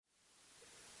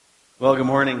Well, good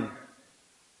morning.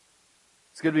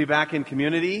 It's good to be back in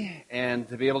community and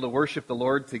to be able to worship the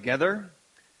Lord together.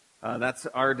 That's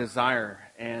our desire.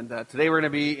 And today we're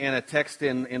going to be in a text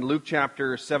in Luke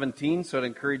chapter 17, so I'd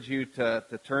encourage you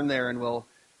to turn there, and we'll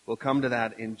come to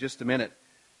that in just a minute.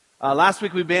 Last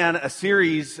week we began a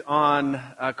series on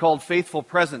called Faithful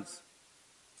Presence.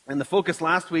 And the focus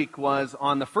last week was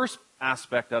on the first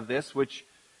aspect of this, which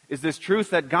is this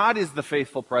truth that God is the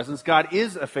faithful presence. God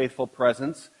is a faithful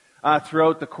presence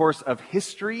throughout the course of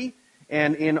history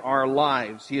and in our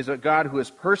lives. He is a God who is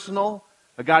personal,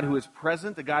 a God who is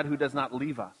present, a God who does not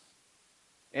leave us.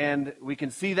 And we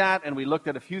can see that, and we looked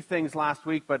at a few things last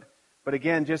week, but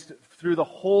again, just through the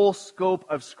whole scope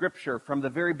of Scripture, from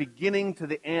the very beginning to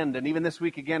the end, and even this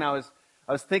week again, I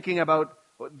was thinking about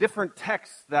different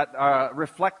texts that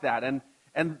reflect that,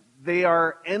 and they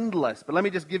are endless. But let me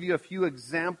just give you a few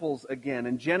examples again.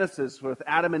 In Genesis, with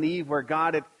Adam and Eve, where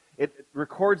God it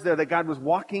records there that God was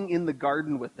walking in the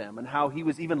garden with them and how He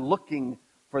was even looking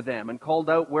for them and called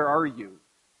out, "Where are you?"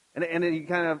 And you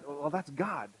kind of, well, that's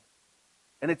God.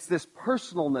 And it's this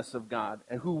personalness of God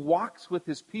and who walks with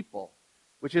His people,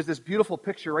 which is this beautiful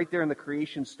picture right there in the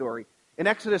creation story. In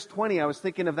Exodus 20, I was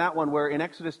thinking of that one where in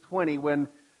Exodus 20,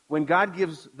 when God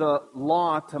gives the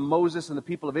law to Moses and the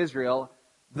people of Israel,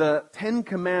 the 10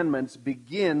 Commandments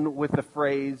begin with the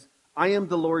phrase, "I am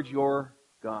the Lord your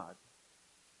God."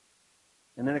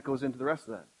 And then it goes into the rest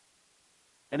of that.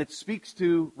 And it speaks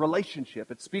to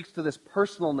relationship. It speaks to this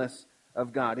personalness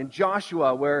of God. In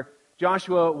Joshua, where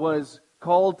Joshua was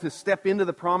called to step into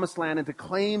the promised land and to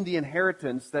claim the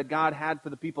inheritance that God had for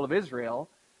the people of Israel,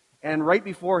 and right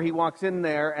before he walks in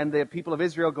there and the people of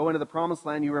Israel go into the promised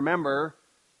land, you remember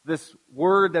this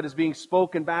word that is being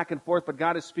spoken back and forth, but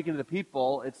God is speaking to the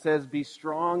people. It says, "Be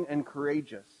strong and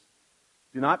courageous.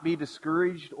 Do not be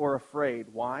discouraged or afraid."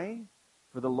 Why?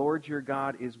 "For the Lord your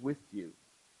God is with you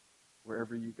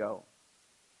wherever you go."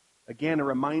 Again, a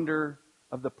reminder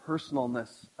of the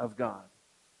personalness of God.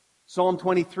 Psalm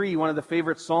 23, one of the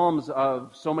favorite psalms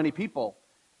of so many people.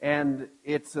 And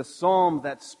it's a psalm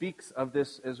that speaks of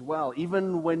this as well.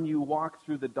 Even when you walk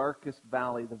through the darkest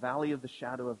valley, the valley of the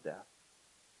shadow of death,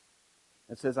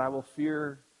 it says, "I will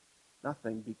fear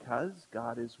nothing because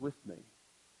God is with me."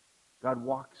 God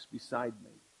walks beside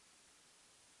me.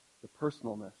 The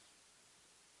personalness,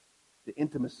 the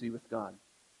intimacy with God.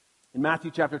 In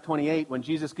Matthew chapter 28, when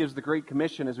Jesus gives the Great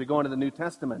Commission as we go into the New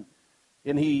Testament,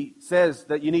 and He says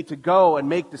that you need to go and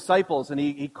make disciples, and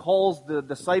He calls the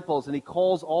disciples, and He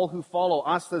calls all who follow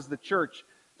us as the church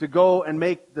to go and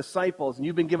make disciples. And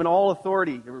you've been given all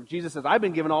authority. Jesus says, "I've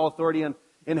been given all authority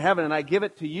in heaven, and I give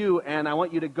it to you, and I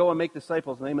want you to go and make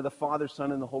disciples in the name of the Father,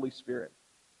 Son, and the Holy Spirit."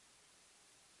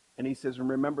 And He says, "And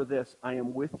remember this, I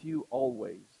am with you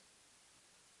always,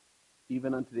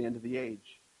 even unto the end of the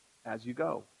age, as you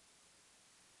go."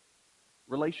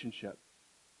 Relationship,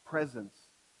 presence,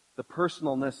 the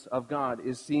personalness of God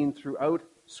is seen throughout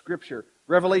Scripture.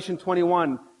 Revelation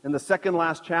 21, in the second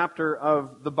last chapter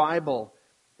of the Bible,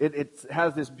 it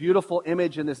has this beautiful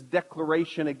image and this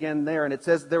declaration again there. And it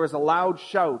says, "There was a loud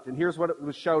shout," and here's what it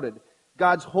was shouted.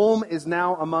 "God's home is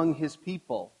now among His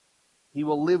people. He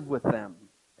will live with them,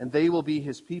 and they will be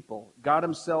His people. God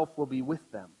Himself will be with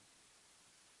them."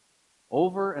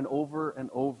 Over and over and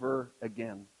over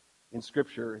again in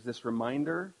Scripture is this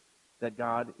reminder that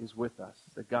God is with us,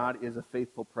 that God is a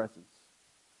faithful presence.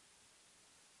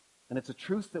 And it's a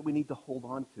truth that we need to hold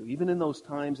on to, even in those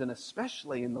times, and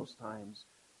especially in those times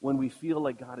when we feel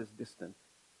like God is distant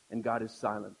and God is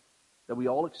silent, that we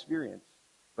all experience.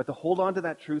 But to hold on to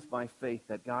that truth by faith,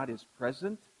 that God is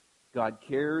present, God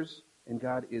cares, and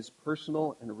God is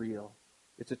personal and real.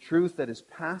 It's a truth that is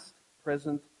past,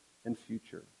 present, and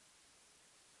future.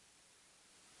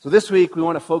 So this week we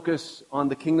want to focus on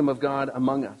the kingdom of God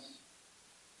among us.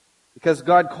 Because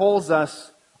God calls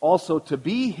us also to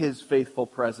be His faithful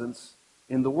presence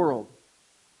in the world.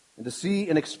 And to see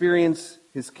and experience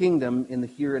His kingdom in the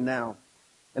here and now.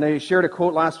 And I shared a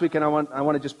quote last week, and I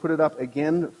want to just put it up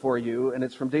again for you. And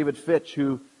it's from David Fitch,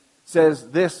 who says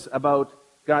this about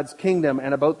God's kingdom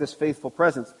and about this faithful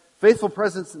presence. "Faithful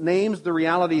presence names the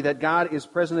reality that God is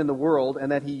present in the world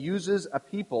and that He uses a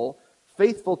people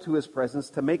faithful to His presence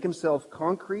to make Himself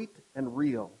concrete and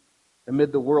real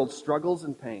amid the world's struggles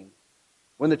and pain.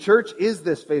 When the church is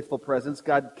this faithful presence,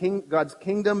 God's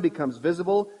kingdom becomes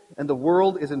visible and the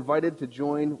world is invited to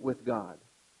join with God.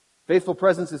 Faithful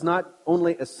presence is not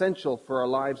only essential for our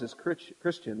lives as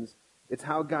Christians, it's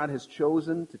how God has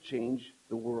chosen to change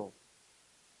the world."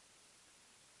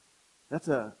 That's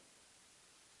a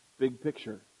big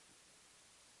picture,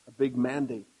 a big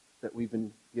mandate that we've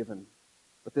been given.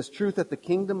 But this truth that the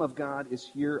kingdom of God is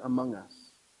here among us,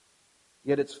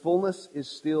 yet its fullness is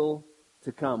still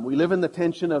to come. We live in the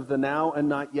tension of the now and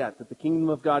not yet, that the kingdom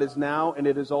of God is now and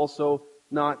it is also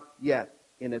not yet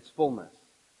in its fullness.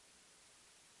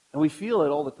 And we feel it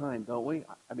all the time, don't we?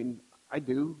 I mean, I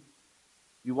do.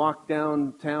 You walk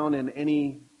downtown in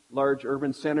any large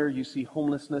urban center, you see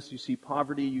homelessness, you see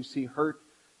poverty, you see hurt.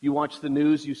 You watch the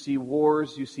news, you see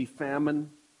wars, you see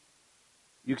famine.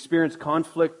 You experience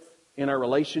conflict in our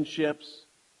relationships,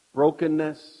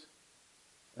 brokenness.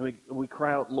 And we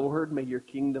cry out, Lord, may your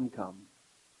kingdom come.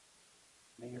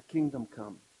 May your kingdom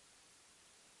come.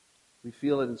 We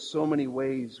feel it in so many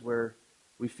ways where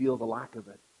we feel the lack of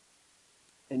it.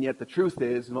 And yet the truth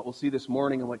is, and what we'll see this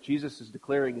morning and what Jesus is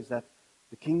declaring, is that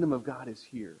the kingdom of God is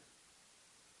here.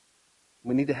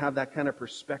 We need to have that kind of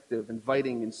perspective,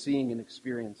 inviting and seeing and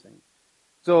experiencing.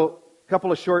 So, a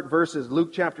couple of short verses.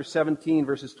 Luke chapter 17,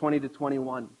 verses 20 to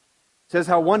 21. It says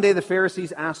how one day the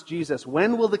Pharisees asked Jesus,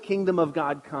 when will the kingdom of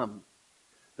God come?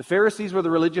 The Pharisees were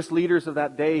the religious leaders of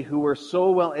that day who were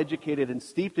so well educated and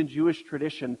steeped in Jewish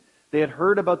tradition. They had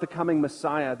heard about the coming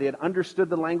Messiah. They had understood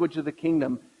the language of the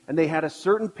kingdom. And they had a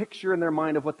certain picture in their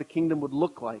mind of what the kingdom would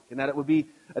look like. And that it would be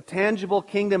a tangible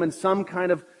kingdom in some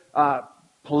kind of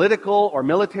political or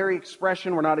military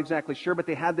expression. We're not exactly sure. But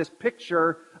they had this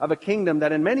picture of a kingdom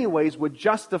that in many ways would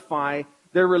justify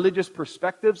their religious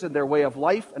perspectives and their way of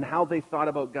life and how they thought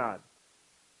about God.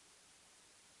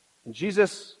 And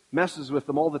Jesus messes with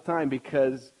them all the time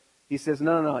because he says,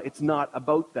 no, it's not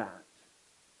about that.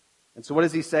 And so what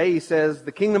does he say? He says,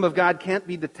 the kingdom of God can't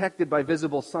be detected by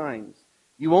visible signs.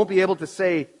 You won't be able to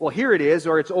say, well, here it is,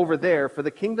 or it's over there, for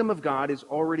the kingdom of God is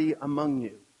already among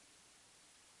you.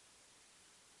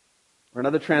 Or in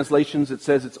other translations, it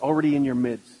says it's already in your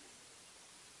midst.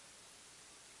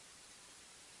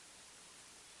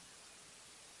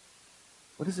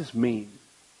 What does this mean?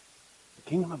 The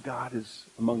kingdom of God is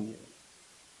among you.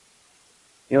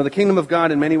 You know, the kingdom of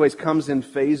God in many ways comes in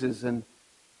phases, and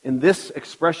in this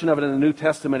expression of it in the New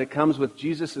Testament, it comes with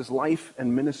Jesus' life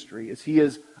and ministry as he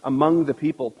is among the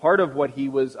people. Part of what he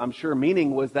was, I'm sure,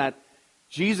 meaning was that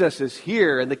Jesus is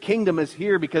here and the kingdom is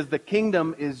here because the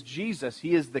kingdom is Jesus.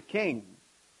 He is the king.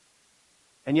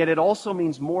 And yet it also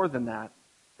means more than that.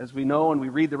 As we know and we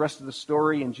read the rest of the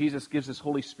story, and Jesus gives his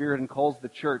Holy Spirit and calls the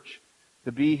church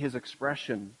to be his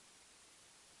expression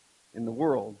in the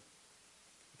world.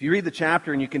 If you read the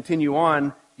chapter and you continue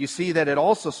on, you see that it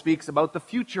also speaks about the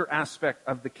future aspect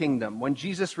of the kingdom when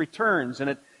Jesus returns, and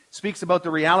it speaks about the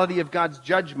reality of God's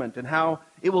judgment and how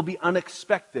it will be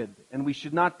unexpected, and we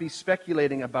should not be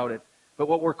speculating about it. But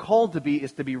what we're called to be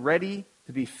is to be ready,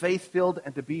 to be faith-filled,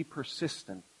 and to be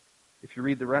persistent. If you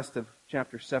read the rest of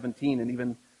chapter 17 and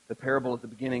even the parable at the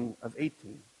beginning of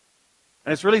 18.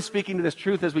 And it's really speaking to this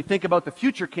truth as we think about the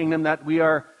future kingdom, that we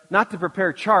are not to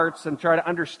prepare charts and try to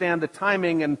understand the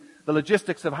timing and the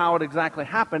logistics of how it exactly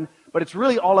happened, but it's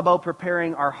really all about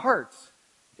preparing our hearts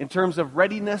in terms of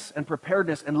readiness and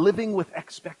preparedness and living with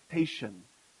expectation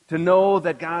to know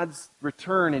that God's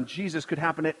return in Jesus could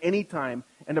happen at any time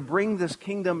and to bring this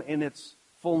kingdom in its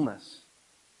fullness.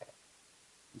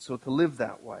 And so to live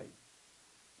that way.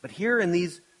 But here in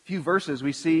these few verses,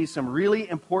 we see some really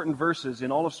important verses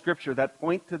in all of Scripture that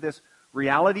point to this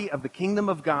reality of the kingdom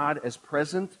of God as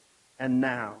present and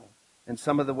now, and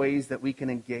some of the ways that we can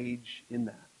engage in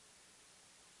that.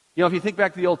 You know, if you think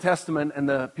back to the Old Testament and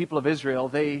the people of Israel,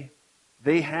 they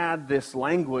had this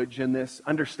language and this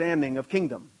understanding of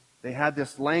kingdom. They had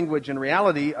this language and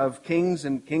reality of kings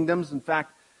and kingdoms. In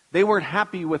fact, they weren't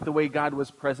happy with the way God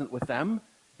was present with them.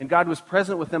 And God was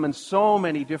present with them in so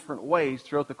many different ways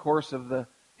throughout the course of the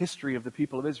history of the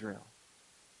people of Israel.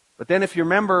 But then if you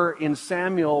remember in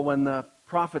Samuel, when the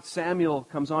prophet Samuel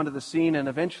comes onto the scene, and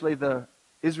eventually the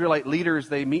Israelite leaders,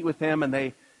 they meet with him and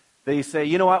they say,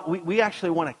 you know what, we actually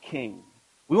want a king.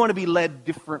 We want to be led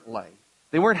differently.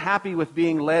 They weren't happy with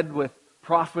being led with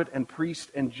prophet and priest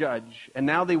and judge. And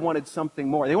now they wanted something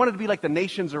more. They wanted to be like the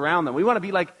nations around them. We want to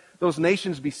be like those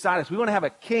nations beside us. We want to have a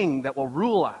king that will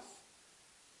rule us.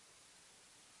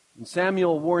 And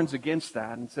Samuel warns against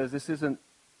that and says this isn't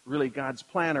really God's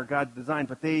plan or God's design.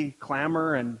 But they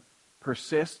clamor and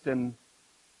persist. And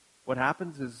what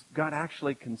happens is God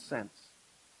actually consents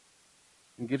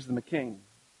and gives them a king.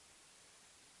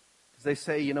 Because they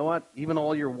say, you know what, even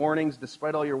all your warnings,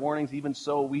 despite all your warnings, even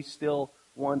so, we still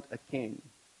want a king.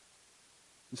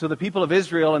 And so the people of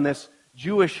Israel in this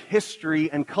Jewish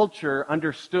history and culture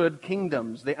understood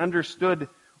kingdoms. They understood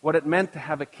what it meant to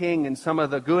have a king and some of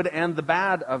the good and the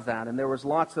bad of that. And there was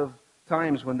lots of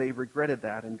times when they regretted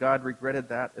that. And God regretted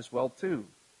that as well too,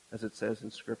 as it says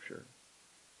in Scripture.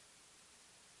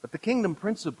 But the kingdom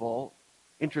principle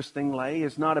interestingly,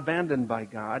 is not abandoned by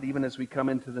God. Even as we come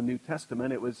into the New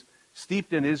Testament, it was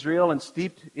steeped in Israel and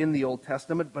steeped in the Old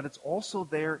Testament, but it's also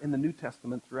there in the New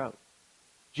Testament throughout.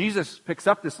 Jesus picks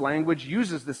up this language,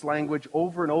 uses this language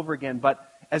over and over again, but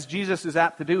as Jesus is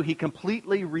apt to do, he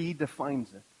completely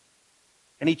redefines it.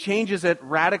 And he changes it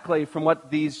radically from what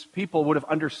these people would have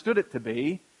understood it to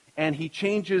be, and he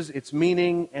changes its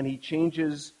meaning, and he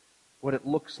changes what it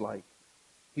looks like.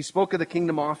 He spoke of the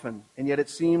kingdom often, and yet it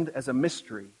seemed as a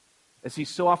mystery, as he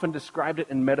so often described it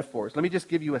in metaphors. Let me just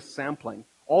give you a sampling,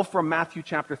 all from Matthew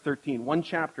chapter 13, one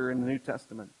chapter in the New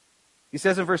Testament. He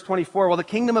says in verse 24, well, the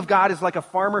kingdom of God is like a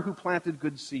farmer who planted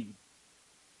good seed.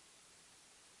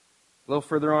 A little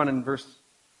further on in verse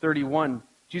 31,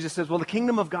 Jesus says, well, the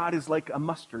kingdom of God is like a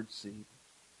mustard seed.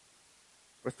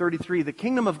 Or 33, the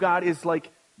kingdom of God is like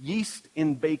yeast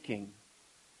in baking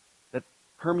that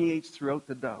permeates throughout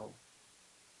the dough.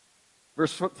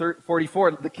 Verse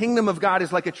 44, the kingdom of God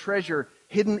is like a treasure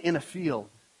hidden in a field.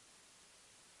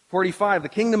 45, the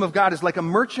kingdom of God is like a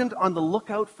merchant on the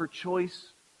lookout for choice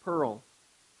pearl.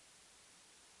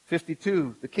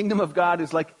 52, the kingdom of God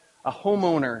is like a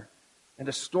homeowner and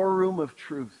a storeroom of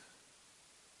truth.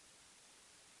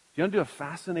 If you want to do a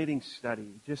fascinating study,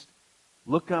 just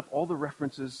look up all the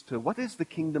references to what is the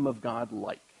kingdom of God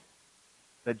like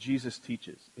that Jesus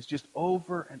teaches. It's just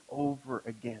over and over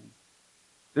again.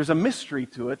 There's a mystery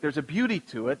to it. There's a beauty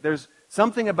to it. There's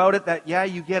something about it that, yeah,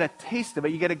 you get a taste of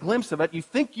it. You get a glimpse of it. You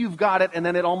think you've got it, and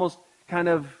then it almost kind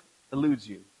of eludes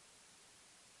you.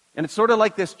 And it's sort of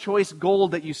like this choice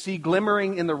gold that you see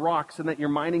glimmering in the rocks and that you're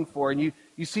mining for. And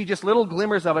you see just little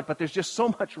glimmers of it, but there's just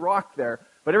so much rock there.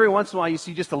 But every once in a while you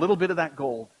see just a little bit of that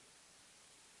gold.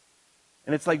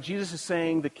 And it's like Jesus is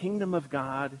saying the kingdom of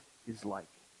God is like.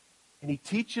 And he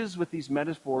teaches with these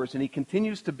metaphors, and he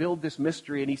continues to build this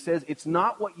mystery, and he says it's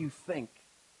not what you think.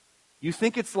 You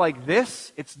think it's like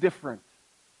this, it's different.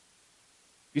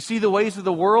 You see the ways of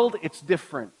the world, it's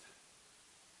different.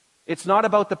 It's not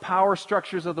about the power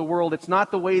structures of the world. It's not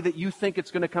the way that you think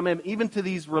it's going to come in. Even to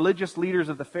these religious leaders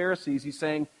of the Pharisees, he's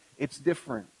saying it's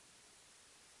different.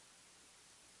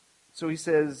 So he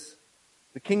says,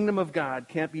 the kingdom of God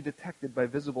can't be detected by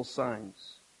visible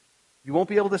signs. You won't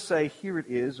be able to say, here it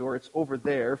is, or it's over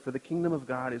there, for the kingdom of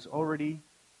God is already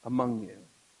among you.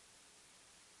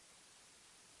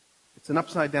 It's an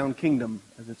upside-down kingdom,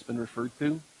 as it's been referred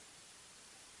to.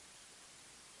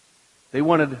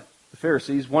 The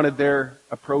Pharisees wanted their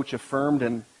approach affirmed,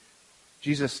 and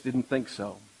Jesus didn't think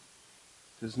so.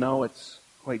 He says, no, it's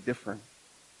quite different.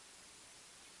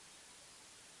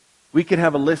 We could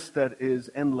have a list that is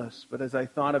endless, but as I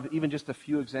thought of even just a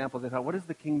few examples, I thought, what is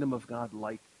the kingdom of God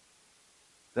like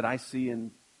that I see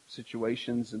in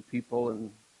situations and people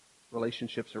and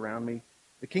relationships around me?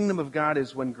 The kingdom of God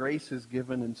is when grace is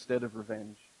given instead of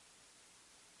revenge.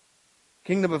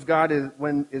 Kingdom of God is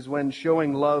when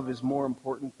showing love is more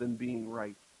important than being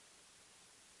right.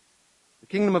 The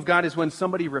kingdom of God is when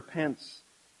somebody repents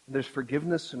and there's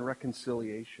forgiveness and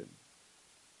reconciliation.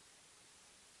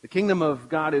 The kingdom of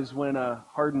God is when a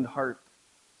hardened heart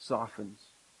softens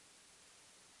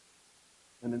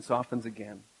and then softens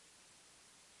again.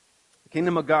 The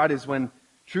kingdom of God is when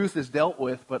truth is dealt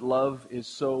with, but love is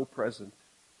so present.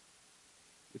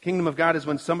 The kingdom of God is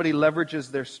when somebody leverages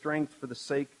their strength for the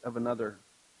sake of another.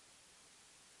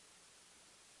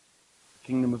 The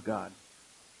kingdom of God.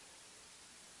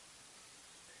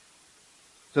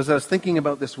 So as I was thinking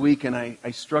about this week, and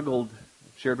I struggled,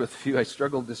 shared with you, I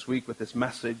struggled this week with this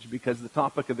message because the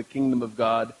topic of the kingdom of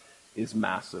God is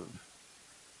massive.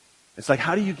 It's like,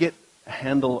 how do you get a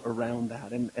handle around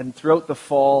that? And throughout the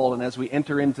fall, and as we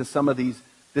enter into some of these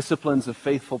disciplines of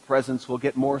faithful presence, we'll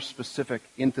get more specific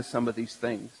into some of these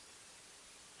things.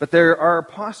 But there are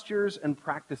postures and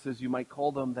practices, you might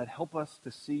call them, that help us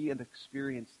to see and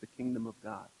experience the kingdom of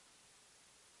God.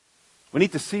 We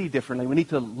need to see differently. We need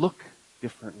to look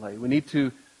differently. We need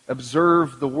to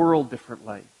observe the world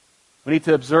differently. We need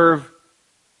to observe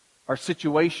our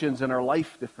situations and our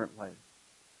life differently.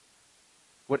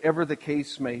 Whatever the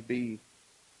case may be.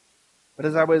 But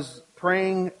as I was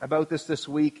praying about this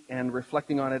week and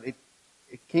reflecting on it,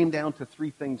 it came down to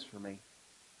three things for me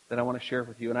that I want to share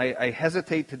with you. And I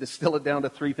hesitate to distill it down to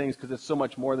three things because it's so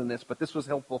much more than this, but this was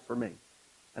helpful for me.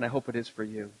 And I hope it is for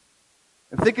you.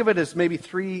 And think of it as maybe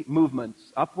three movements: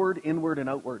 upward, inward, and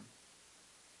outward.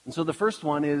 And so the first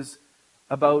one is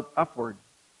about upward.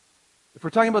 If we're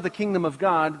talking about the kingdom of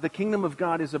God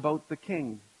is about the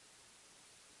King.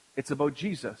 It's about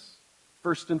Jesus,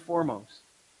 first and foremost.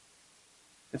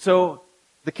 And so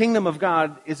the kingdom of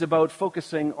God is about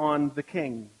focusing on the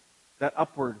King, that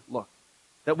upward look.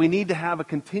 That we need to have a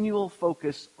continual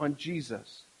focus on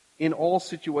Jesus in all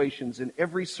situations, in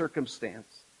every circumstance.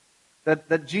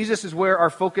 That Jesus is where our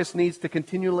focus needs to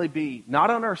continually be, not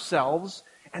on ourselves,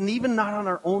 and even not on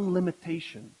our own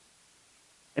limitations.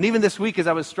 And even this week, as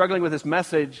I was struggling with this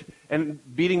message and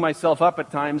beating myself up at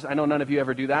times, I know none of you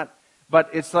ever do that, but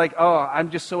it's like, oh,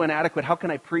 I'm just so inadequate. How can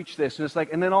I preach this? And it's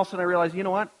like, and then all of a sudden I realize, you know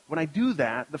what? When I do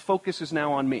that, the focus is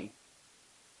now on me.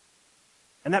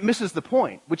 And that misses the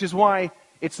point, which is why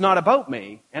it's not about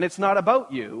me, and it's not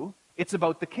about you, it's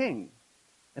about the King.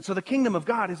 And so the kingdom of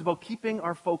God is about keeping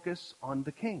our focus on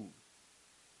the King.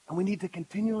 And we need to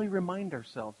continually remind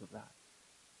ourselves of that.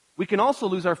 We can also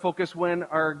lose our focus when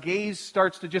our gaze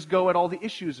starts to just go at all the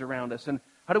issues around us. And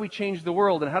how do we change the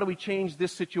world? And how do we change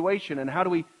this situation? And how do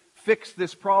we fix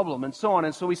this problem? And so on.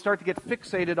 And so we start to get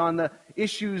fixated on the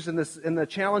issues and the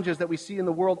challenges that we see in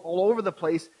the world all over the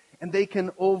place. And they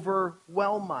can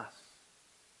overwhelm us.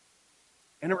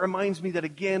 And it reminds me that,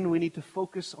 again, we need to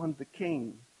focus on the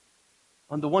King,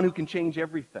 on the one who can change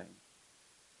everything.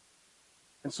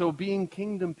 And so being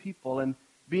kingdom people and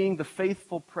being the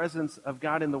faithful presence of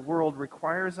God in the world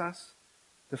requires us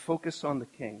to focus on the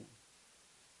King.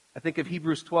 I think of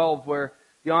Hebrews 12, where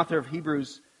the author of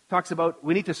Hebrews talks about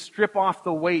we need to strip off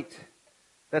the weight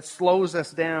that slows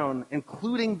us down,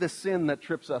 including the sin that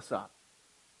trips us up.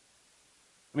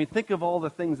 I mean, think of all the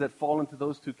things that fall into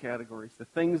those two categories, the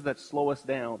things that slow us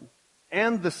down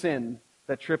and the sin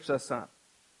that trips us up.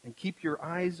 And keep your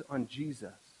eyes on Jesus,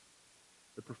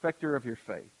 the perfecter of your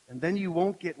faith. And then you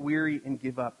won't get weary and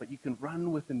give up, but you can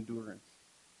run with endurance.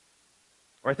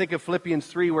 Or I think of Philippians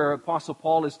 3, where Apostle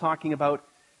Paul is talking about,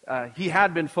 he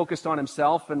had been focused on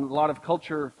himself, and a lot of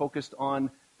culture focused on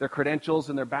their credentials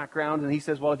and their background. And he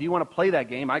says, well, if you want to play that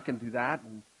game, I can do that.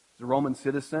 And he's a Roman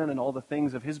citizen and all the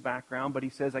things of his background. But he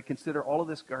says, I consider all of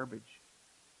this garbage.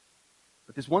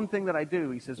 But there's one thing that I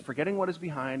do. He says, forgetting what is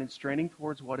behind and straining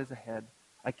towards what is ahead,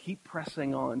 I keep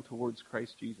pressing on towards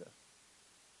Christ Jesus.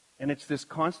 And it's this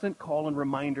constant call and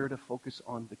reminder to focus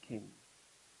on the King.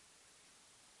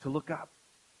 To look up.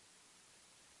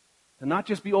 To not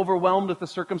just be overwhelmed with the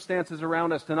circumstances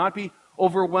around us. To not be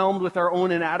overwhelmed with our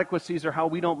own inadequacies or how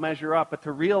we don't measure up. But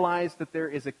to realize that there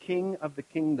is a King of the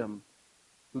kingdom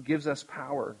who gives us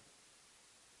power.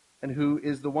 And who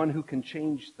is the one who can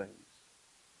change things.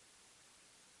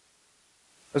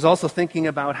 I was also thinking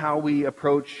about how we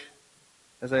approach,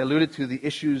 as I alluded to, the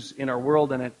issues in our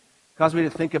world, and it caused me to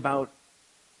think about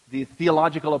the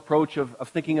theological approach of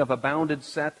thinking of a bounded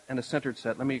set and a centered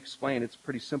set. Let me explain. It's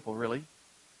pretty simple, really.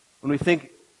 When we think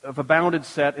of a bounded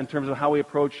set in terms of how we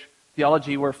approach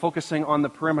theology, we're focusing on the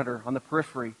perimeter, on the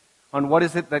periphery, on what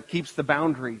is it that keeps the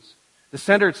boundaries. The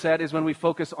centered set is when we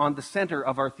focus on the center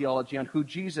of our theology, on who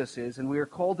Jesus is, and we are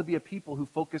called to be a people who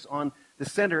focus on the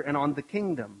center and on the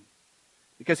kingdom.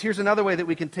 Because here's another way that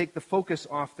we can take the focus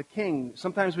off the King.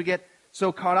 Sometimes we get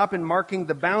so caught up in marking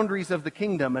the boundaries of the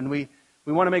kingdom, and we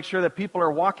want to make sure that people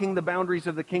are walking the boundaries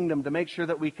of the kingdom to make sure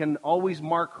that we can always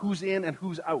mark who's in and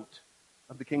who's out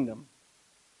of the kingdom.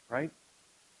 Right?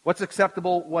 What's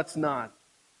acceptable, what's not.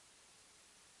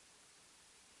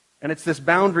 And it's this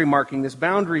boundary marking, this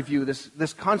boundary view,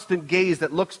 this constant gaze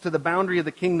that looks to the boundary of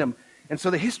the kingdom. And so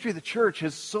the history of the church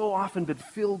has so often been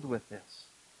filled with this.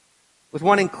 With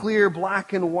wanting clear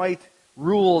black and white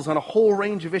rules on a whole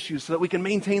range of issues so that we can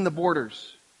maintain the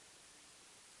borders.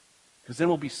 Because then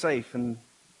we'll be safe and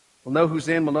we'll know who's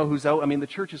in, we'll know who's out. I mean, the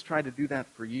church has tried to do that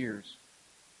for years.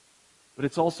 But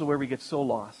it's also where we get so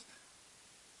lost.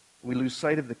 We lose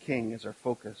sight of the King as our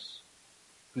focus,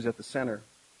 who's at the center.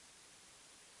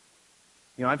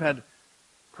 You know, I've had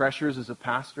pressures as a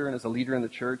pastor and as a leader in the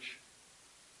church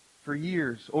for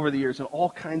years, over the years, on all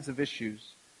kinds of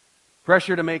issues.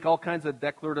 Pressure to make all kinds of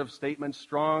declarative statements,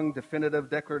 strong, definitive,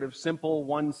 declarative, simple,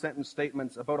 one-sentence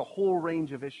statements about a whole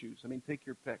range of issues. I mean, take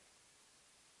your pick.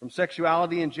 From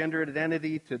sexuality and gender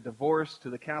identity to divorce to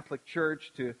the Catholic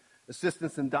Church to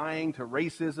assistance in dying to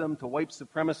racism to white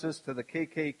supremacists to the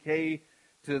KKK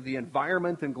to the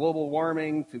environment and global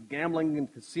warming to gambling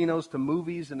and casinos to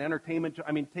movies and entertainment.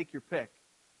 I mean, take your pick,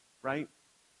 right?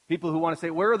 People who want to say,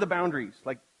 where are the boundaries?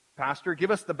 Like, Pastor,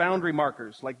 give us the boundary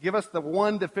markers. Like, give us the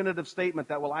one definitive statement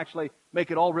that will actually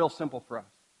make it all real simple for us.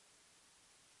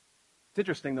 It's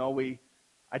interesting, though.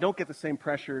 I don't get the same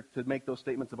pressure to make those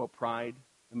statements about pride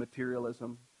and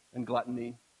materialism and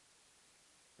gluttony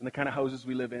and the kind of houses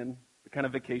we live in, the kind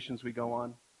of vacations we go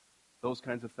on, those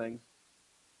kinds of things.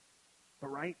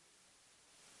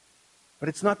 But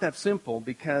it's not that simple,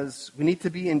 because we need to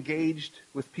be engaged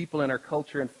with people in our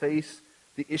culture and face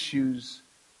the issues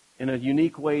in a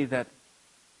unique way that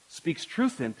speaks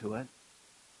truth into it,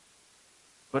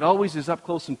 but always is up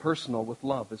close and personal with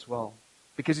love as well.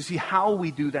 Because you see, how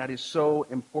we do that is so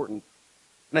important.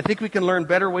 And I think we can learn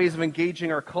better ways of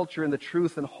engaging our culture in the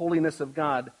truth and holiness of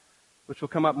God, which will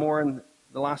come up more in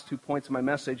the last 2 points of my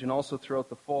message and also throughout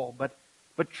the fall. But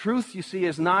truth, you see,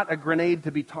 is not a grenade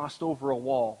to be tossed over a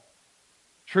wall.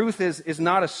 Truth is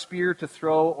not a spear to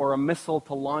throw or a missile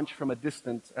to launch from a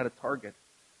distance at a target.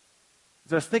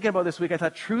 As I was thinking about this week, I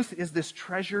thought truth is this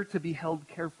treasure to be held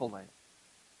carefully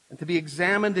and to be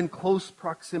examined in close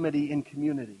proximity in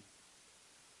community.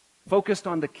 Focused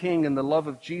on the King and the love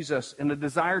of Jesus and the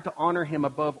desire to honor Him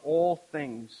above all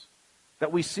things.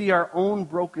 That we see our own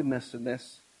brokenness in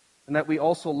this and that we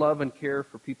also love and care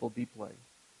for people deeply.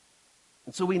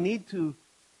 And so we need to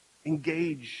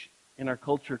engage in our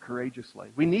culture courageously.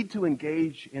 We need to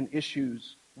engage in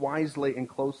issues wisely and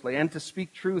closely and to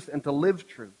speak truth and to live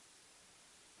truth.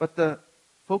 But the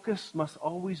focus must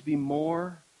always be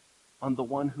more on the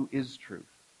one who is truth,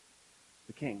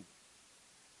 the King.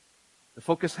 The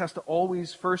focus has to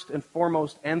always, first and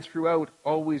foremost and throughout,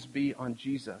 always be on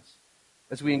Jesus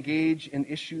as we engage in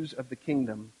issues of the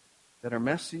kingdom that are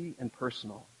messy and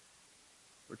personal,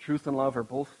 where truth and love are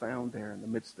both found there in the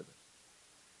midst of it.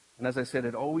 And as I said,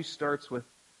 it always starts with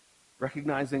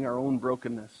recognizing our own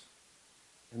brokenness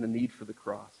and the need for the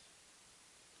cross.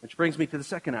 Which brings me to the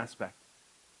second aspect.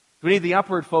 We need the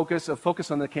upward focus of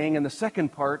focus on the King, and the second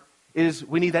part is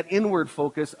we need that inward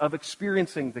focus of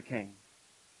experiencing the King,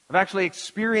 of actually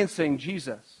experiencing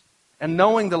Jesus and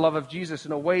knowing the love of Jesus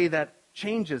in a way that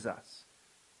changes us.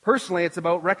 Personally, it's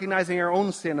about recognizing our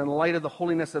own sin in the light of the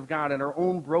holiness of God and our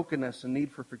own brokenness and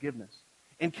need for forgiveness.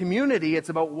 In community, it's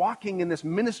about walking in this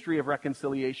ministry of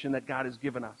reconciliation that God has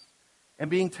given us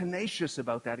and being tenacious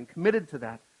about that and committed to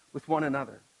that with one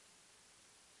another.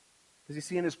 Because you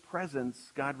see, in His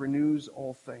presence, God renews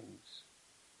all things.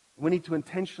 We need to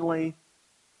intentionally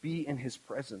be in His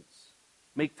presence,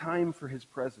 make time for His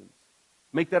presence,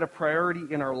 make that a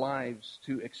priority in our lives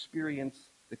to experience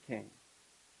the King.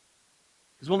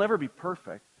 Because we'll never be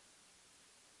perfect.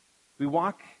 We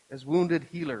walk as wounded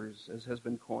healers, as has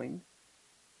been coined.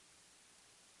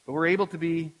 But we're able to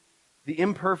be the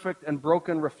imperfect and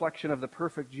broken reflection of the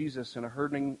perfect Jesus in a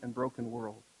hurting and broken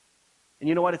world. And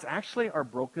you know what? It's actually our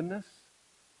brokenness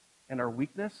and our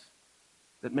weakness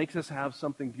that makes us have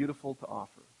something beautiful to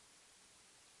offer.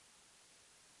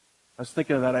 I was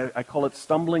thinking of that. I call it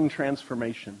stumbling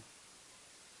transformation.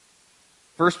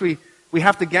 First, we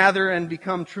have to gather and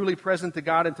become truly present to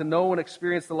God and to know and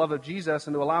experience the love of Jesus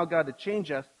and to allow God to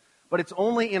change us. But it's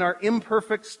only in our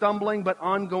imperfect, stumbling, but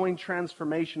ongoing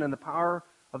transformation and the power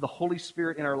of the Holy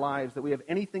Spirit in our lives that we have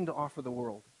anything to offer the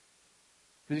world.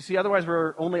 Because you see, otherwise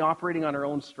we're only operating on our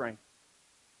own strength.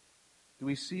 Do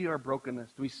we see our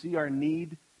brokenness? Do we see our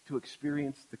need to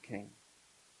experience the King?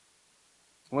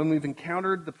 When we've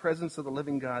encountered the presence of the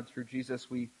living God through Jesus,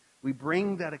 we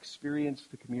bring that experience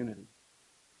to community.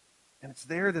 And it's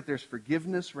there that there's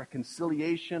forgiveness,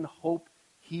 reconciliation, hope,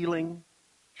 healing,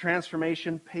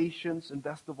 transformation, patience, and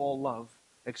best of all, love.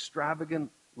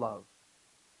 Extravagant love.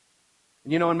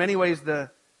 And you know, in many ways, the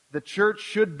church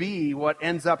should be what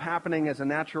ends up happening as a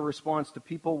natural response to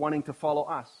people wanting to follow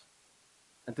us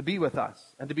and to be with us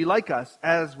and to be like us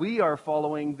as we are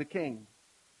following the King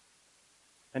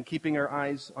and keeping our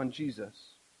eyes on Jesus.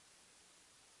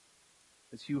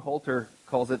 As Hugh Halter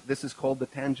calls it, this is called the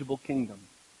tangible kingdom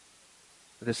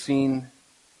that is seen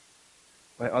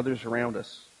by others around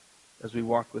us as we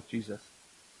walk with Jesus.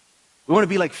 We want to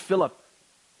be like Philip.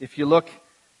 If you look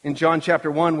in John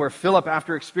chapter 1, where Philip,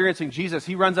 after experiencing Jesus,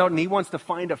 he runs out and he wants to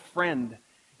find a friend.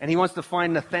 And he wants to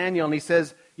find Nathanael. And he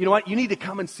says, you know what? You need to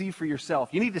come and see for yourself.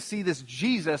 You need to see this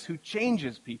Jesus who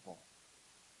changes people.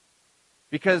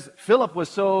 Because Philip was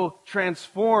so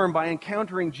transformed by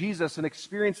encountering Jesus and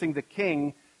experiencing the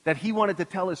King that he wanted to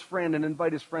tell his friend and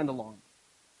invite his friend along.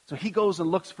 So he goes and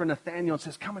looks for Nathanael and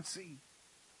says, come and see.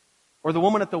 Or the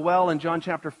woman at the well in John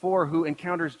chapter 4 who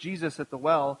encounters Jesus at the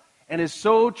well and is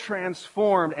so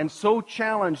transformed and so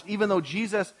challenged, even though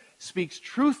Jesus speaks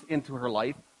truth into her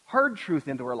life, hard truth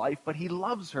into her life, but He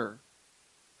loves her.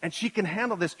 And she can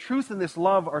handle this. Truth and this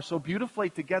love are so beautifully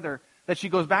together that she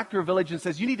goes back to her village and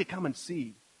says, you need to come and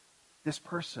see this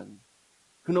person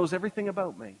who knows everything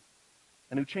about me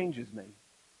and who changes me.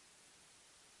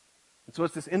 And so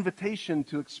it's this invitation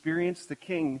to experience the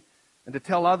King and to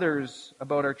tell others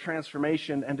about our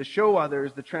transformation and to show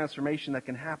others the transformation that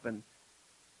can happen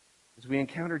as we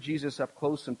encounter Jesus up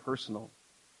close and personal.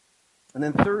 And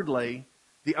then thirdly,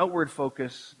 the outward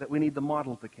focus that we need to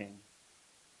model the King.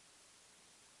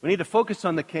 We need to focus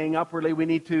on the King upwardly. We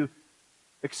need to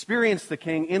experience the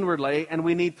King inwardly, and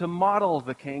we need to model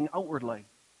the King outwardly.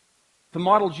 To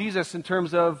model Jesus in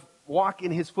terms of walk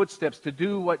in his footsteps, to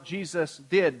do what Jesus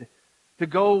did, to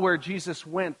go where Jesus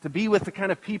went, to be with the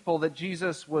kind of people that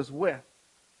Jesus was with.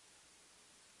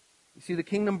 You see, the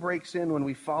kingdom breaks in when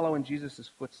we follow in Jesus'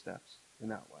 footsteps in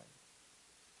that way.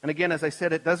 And again, as I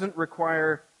said, it doesn't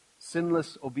require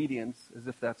sinless obedience, as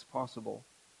if that's possible.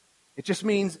 It just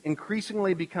means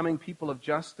increasingly becoming people of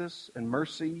justice and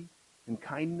mercy and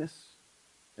kindness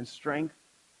and strength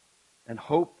and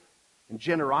hope and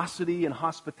generosity and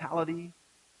hospitality,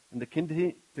 and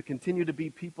to continue to be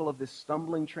people of this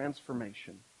stumbling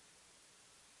transformation.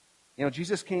 You know,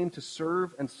 Jesus came to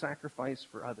serve and sacrifice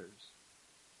for others.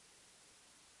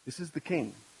 This is the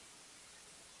King.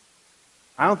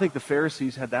 I don't think the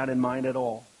Pharisees had that in mind at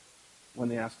all when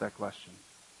they asked that question.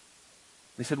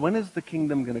 They said, when is the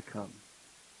kingdom going to come?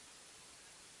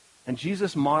 And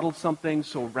Jesus modeled something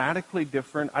so radically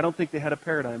different, I don't think they had a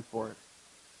paradigm for it.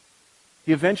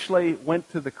 He eventually went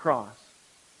to the cross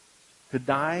to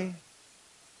die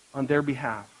on their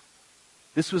behalf.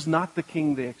 This was not the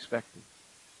king they expected.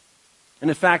 And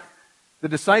in fact, the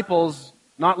disciples,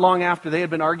 not long after they had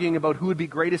been arguing about who would be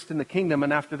greatest in the kingdom,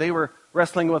 and after they were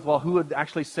wrestling with, well, who would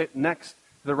actually sit next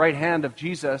to the right hand of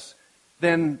Jesus,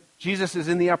 then Jesus is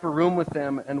in the upper room with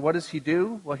them, and what does he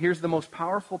do? Well, here's the most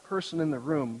powerful person in the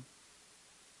room,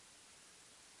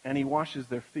 and he washes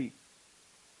their feet.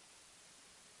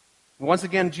 Once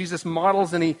again, Jesus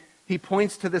models and he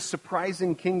points to this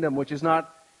surprising kingdom, which is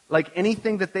not like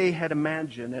anything that they had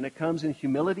imagined, and it comes in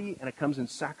humility, and it comes in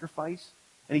sacrifice,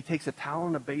 and he takes a towel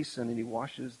and a basin, and he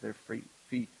washes their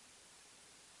feet.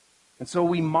 And so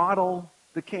we model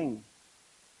the King.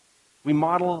 We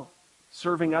model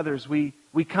serving others. We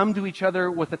come to each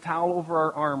other with a towel over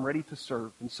our arm, ready to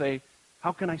serve, and say,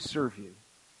 how can I serve you?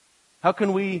 How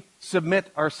can we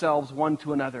submit ourselves one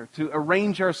to another, to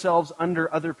arrange ourselves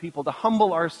under other people, to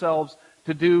humble ourselves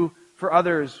to do for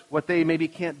others what they maybe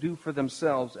can't do for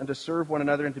themselves, and to serve one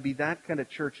another and to be that kind of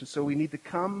church? And so we need to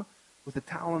come with a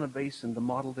towel and a basin to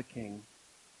model the King.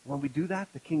 When we do that,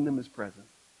 the kingdom is present.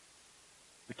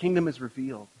 The kingdom is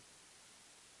revealed.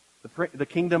 The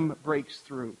kingdom breaks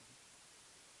through.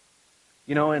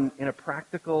 You know, in a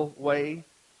practical way,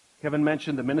 Kevin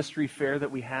mentioned the ministry fair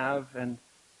that we have and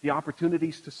the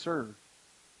opportunities to serve.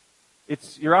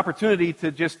 It's your opportunity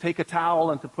to just take a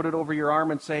towel and to put it over your arm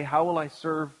and say, how will I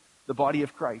serve the body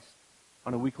of Christ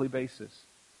on a weekly basis?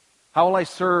 How will I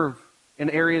serve in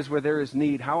areas where there is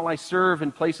need? How will I serve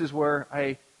in places where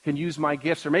I can use my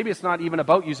gifts? Or maybe it's not even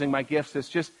about using my gifts, it's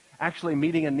just actually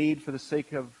meeting a need for the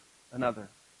sake of another.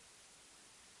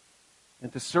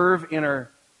 And to serve in our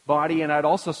body, and I'd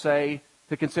also say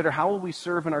to consider how will we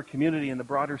serve in our community in the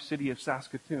broader city of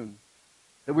Saskatoon.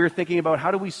 That we're thinking about how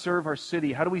do we serve our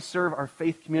city, how do we serve our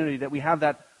faith community, that we have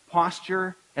that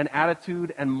posture and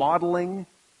attitude and modeling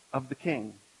of the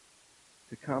King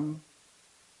to come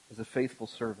as a faithful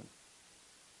servant.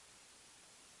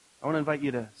 I want to invite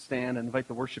you to stand and invite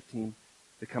the worship team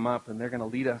to come up, and they're going to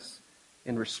lead us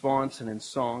in response and in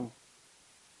song.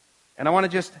 And I want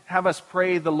to just have us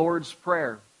pray the Lord's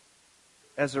Prayer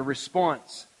as a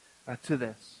response to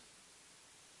this.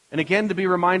 And again, to be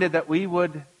reminded that we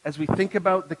would, as we think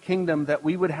about the kingdom, that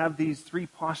we would have these three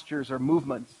postures or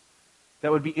movements.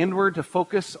 That would be inward to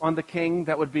focus on the King,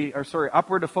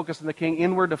 upward to focus on the King,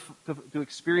 inward to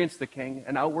experience the King,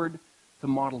 and outward to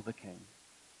model the King.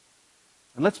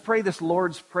 And let's pray this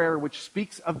Lord's Prayer, which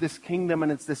speaks of this kingdom,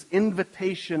 and it's this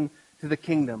invitation to the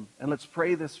kingdom. And let's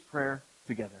pray this prayer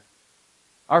together.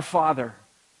 Our Father,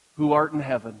 who art in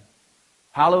heaven,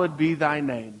 hallowed be thy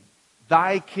name.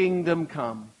 Thy kingdom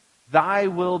come. Thy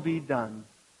will be done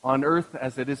on earth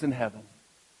as it is in heaven.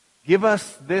 Give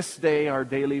us this day our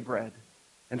daily bread,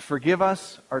 and forgive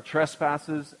us our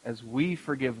trespasses as we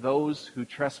forgive those who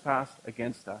trespass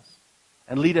against us.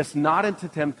 And lead us not into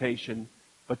temptation,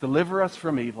 but deliver us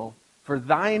from evil. For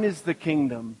thine is the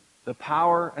kingdom, the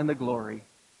power, and the glory,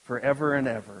 forever and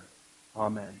ever.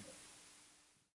 Amen.